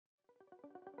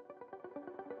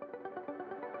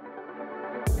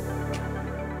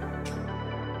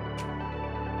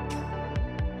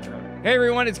Hey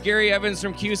everyone, it's Gary Evans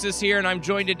from Q-SYS here, and I'm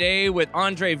joined today with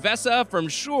Andrei Vesa from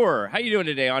Shure. How you doing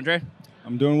today, Andrei?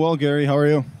 I'm doing well, Gary. How are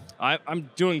you? I'm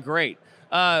doing great.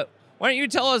 Why don't you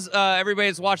tell us, everybody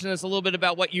that's watching this, a little bit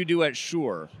about what you do at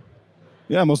Shure?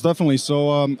 Yeah, most definitely.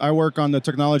 So I work on the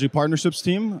technology partnerships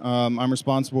team. I'm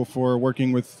responsible for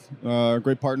working with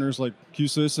great partners like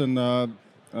Q-SYS and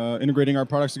integrating our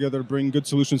products together to bring good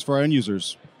solutions for our end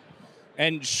users.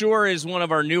 And Shure is one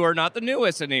of our newer, not the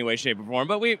newest in any way, shape, or form,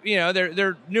 but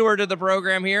they're newer to the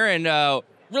program here, and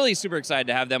really super excited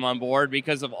to have them on board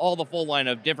because of all the full line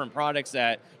of different products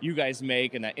that you guys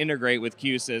make and that integrate with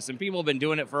Q-SYS. And people have been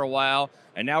doing it for a while,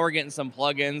 and now we're getting some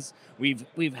plugins.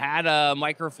 We've had a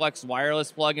Microflex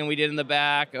wireless plugin we did in the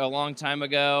back a long time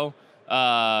ago.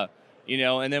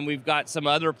 And then we've got some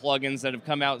other plugins that have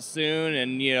come out soon,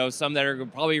 and some that are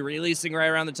probably releasing right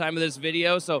around the time of this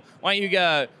video. So why don't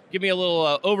you give me a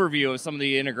little overview of some of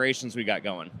the integrations we got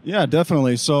going? Yeah,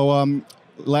 definitely. So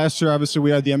last year, obviously,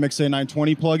 we had the MXA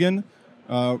 920 plugin.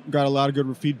 Got a lot of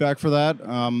good feedback for that.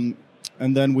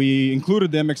 And then we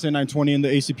included the MXA 920 in the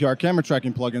ACPR camera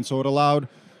tracking plugin. So it allowed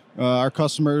our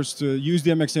customers to use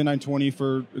the MXA 920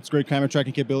 for its great camera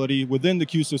tracking capability within the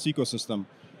Q-SYS ecosystem.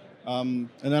 And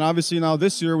then obviously now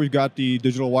this year we've got the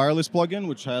digital wireless plugin,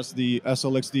 which has the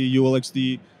SLXD,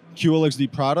 ULXD,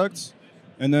 QLXD products.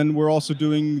 And then we're also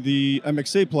doing the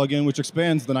MXA plugin, which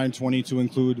expands the 920 to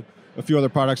include a few other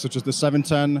products such as the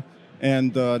 710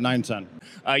 and the 910.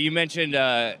 You mentioned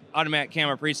automatic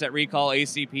camera preset recall,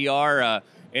 ACPR,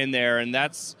 in there, and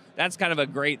that's kind of a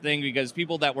great thing because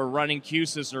people that were running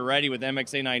Q-SYS already with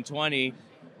MXA 920,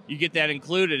 you get that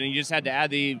included, and you just had to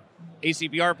add the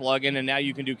ACPR plugin, and now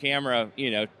you can do camera,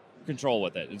 control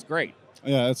with it. It's great.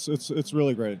 Yeah, it's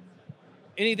really great.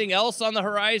 Anything else on the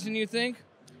horizon, you think?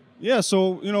 Yeah,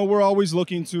 so we're always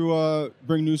looking to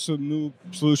bring new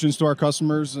solutions to our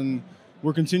customers, and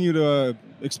we'll continue to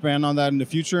expand on that in the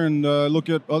future and look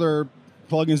at other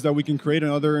plugins that we can create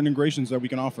and other integrations that we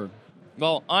can offer.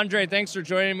 Well, Andrei, thanks for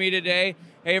joining me today.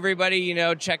 Hey, everybody,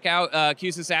 check out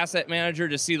Q-SYS Asset Manager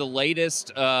to see the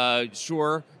latest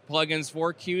Shure plugins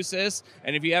for Q-SYS.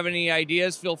 And if you have any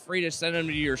ideas, feel free to send them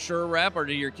to your Shure rep or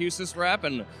to your Q-SYS rep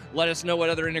and let us know what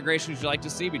other integrations you'd like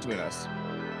to see between us.